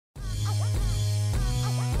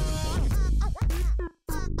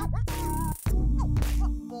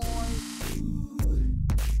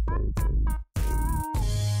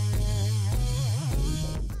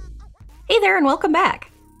there and welcome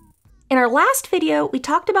back. In our last video, we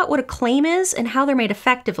talked about what a claim is and how they're made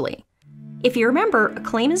effectively. If you remember, a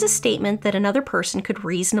claim is a statement that another person could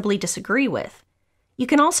reasonably disagree with. You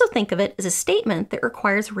can also think of it as a statement that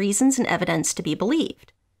requires reasons and evidence to be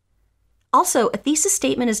believed. Also, a thesis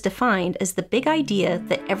statement is defined as the big idea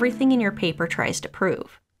that everything in your paper tries to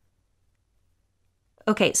prove.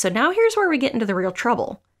 Okay, so now here's where we get into the real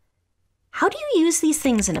trouble. How do you use these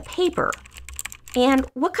things in a paper? And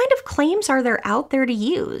what kind of claims are there out there to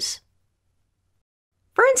use?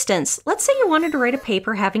 For instance, let's say you wanted to write a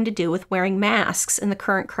paper having to do with wearing masks in the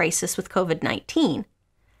current crisis with COVID-19.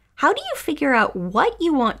 How do you figure out what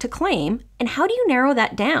you want to claim, and how do you narrow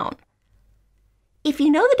that down? If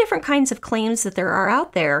you know the different kinds of claims that there are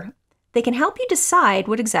out there, they can help you decide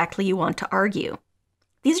what exactly you want to argue.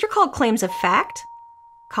 These are called claims of fact,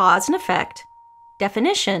 cause and effect,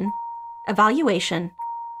 definition, evaluation,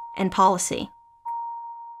 and policy.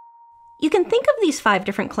 You can think of these 5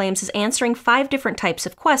 different claims as answering 5 different types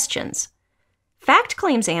of questions. Fact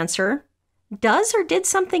claims answer, does or did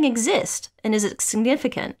something exist, and is it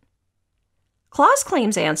significant? Clause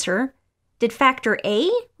claims answer, did factor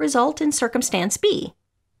A result in circumstance B?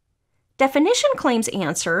 Definition claims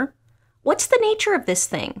answer, what's the nature of this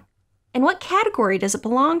thing, and what category does it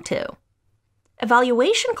belong to?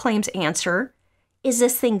 Evaluation claims answer, is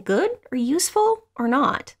this thing good or useful or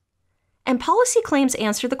not? And policy claims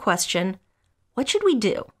answer the question, what should we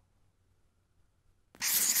do?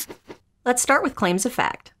 Let's start with claims of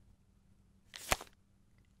fact.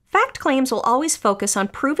 Fact claims will always focus on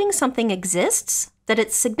proving something exists, that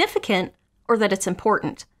it's significant, or that it's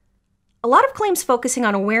important. A lot of claims focusing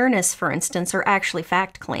on awareness, for instance, are actually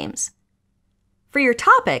fact claims. For your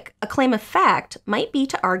topic, a claim of fact might be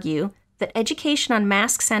to argue that education on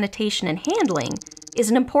mask sanitation and handling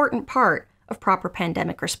is an important part of proper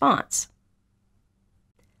pandemic response.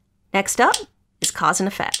 Next up is cause and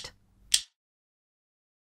effect.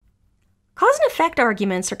 Cause and effect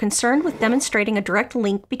arguments are concerned with demonstrating a direct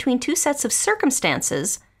link between 2 sets of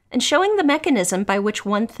circumstances and showing the mechanism by which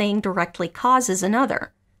one thing directly causes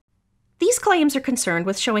another. These claims are concerned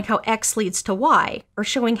with showing how X leads to Y, or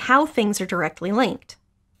showing how things are directly linked.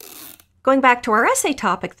 Going back to our essay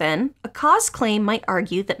topic then, a cause claim might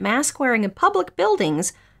argue that mask wearing in public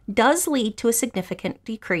buildings does lead to a significant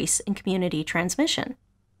decrease in community transmission.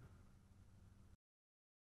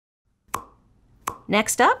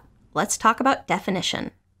 Next up, let's talk about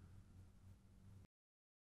definition.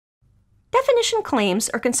 Definition claims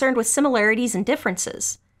are concerned with similarities and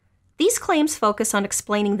differences. These claims focus on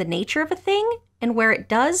explaining the nature of a thing and where it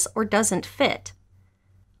does or doesn't fit.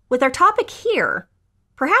 With our topic here,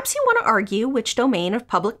 perhaps you want to argue which domain of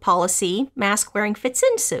public policy mask wearing fits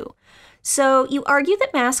into. So you argue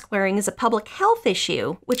that mask wearing is a public health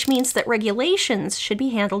issue, which means that regulations should be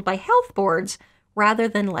handled by health boards rather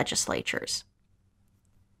than legislatures.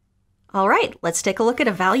 All right, let's take a look at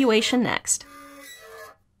evaluation next.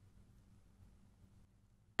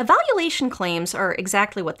 Evaluation claims are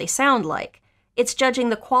exactly what they sound like. It's judging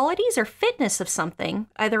the qualities or fitness of something,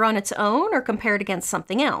 either on its own or compared against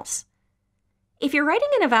something else. If you're writing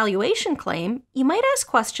an evaluation claim, you might ask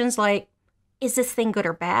questions like, is this thing good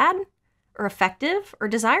or bad, or effective or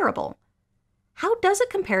desirable? How does it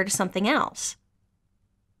compare to something else?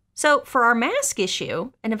 So for our mask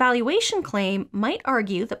issue, an evaluation claim might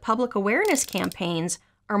argue that public awareness campaigns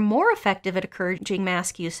are more effective at encouraging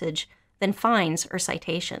mask usage than fines or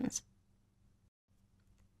citations.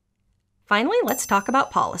 Finally, let's talk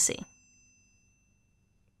about policy.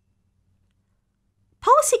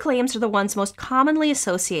 Policy claims are the ones most commonly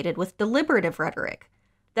associated with deliberative rhetoric,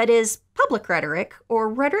 that is, public rhetoric, or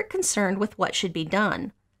rhetoric concerned with what should be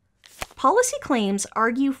done. Policy claims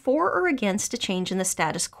argue for or against a change in the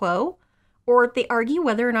status quo, or they argue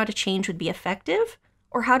whether or not a change would be effective,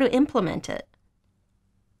 or how to implement it.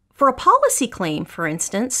 For a policy claim, for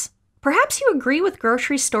instance, perhaps you agree with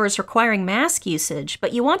grocery stores requiring mask usage,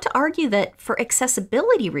 but you want to argue that, for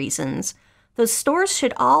accessibility reasons, those stores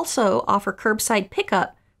should also offer curbside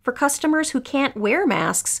pickup for customers who can't wear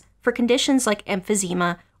masks for conditions like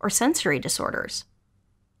emphysema or sensory disorders.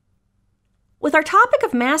 With our topic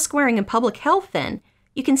of mask wearing in public health then,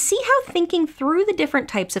 you can see how thinking through the different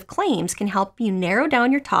types of claims can help you narrow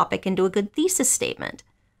down your topic into a good thesis statement.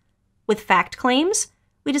 With fact claims,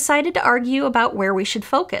 we decided to argue about where we should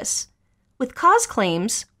focus. With cause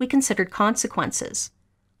claims, we considered consequences.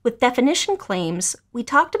 With definition claims, we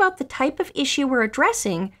talked about the type of issue we're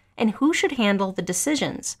addressing and who should handle the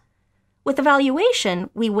decisions. With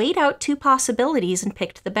evaluation, we weighed out 2 possibilities and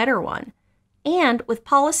picked the better one. And with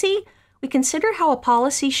policy, we considered how a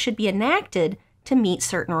policy should be enacted to meet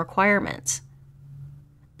certain requirements.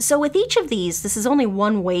 So with each of these, this is only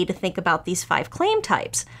one way to think about these 5 claim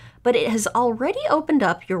types, but it has already opened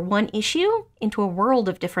up your one issue into a world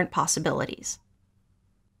of different possibilities.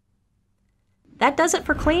 That does it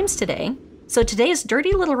for claims today. So today's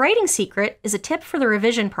dirty little writing secret is a tip for the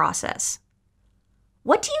revision process.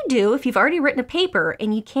 What do you do if you've already written a paper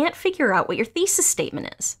and you can't figure out what your thesis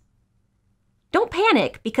statement is? Don't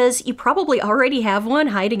panic, because you probably already have one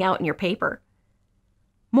hiding out in your paper.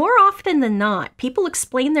 More often than not, people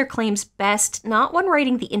explain their claims best not when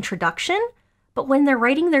writing the introduction, but when they're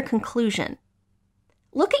writing their conclusion.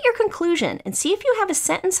 Look at your conclusion and see if you have a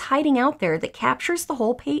sentence hiding out there that captures the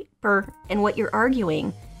whole paper and what you're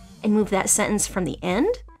arguing, and move that sentence from the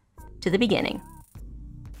end to the beginning.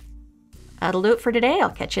 That'll do it for today. I'll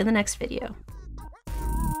catch you in the next video.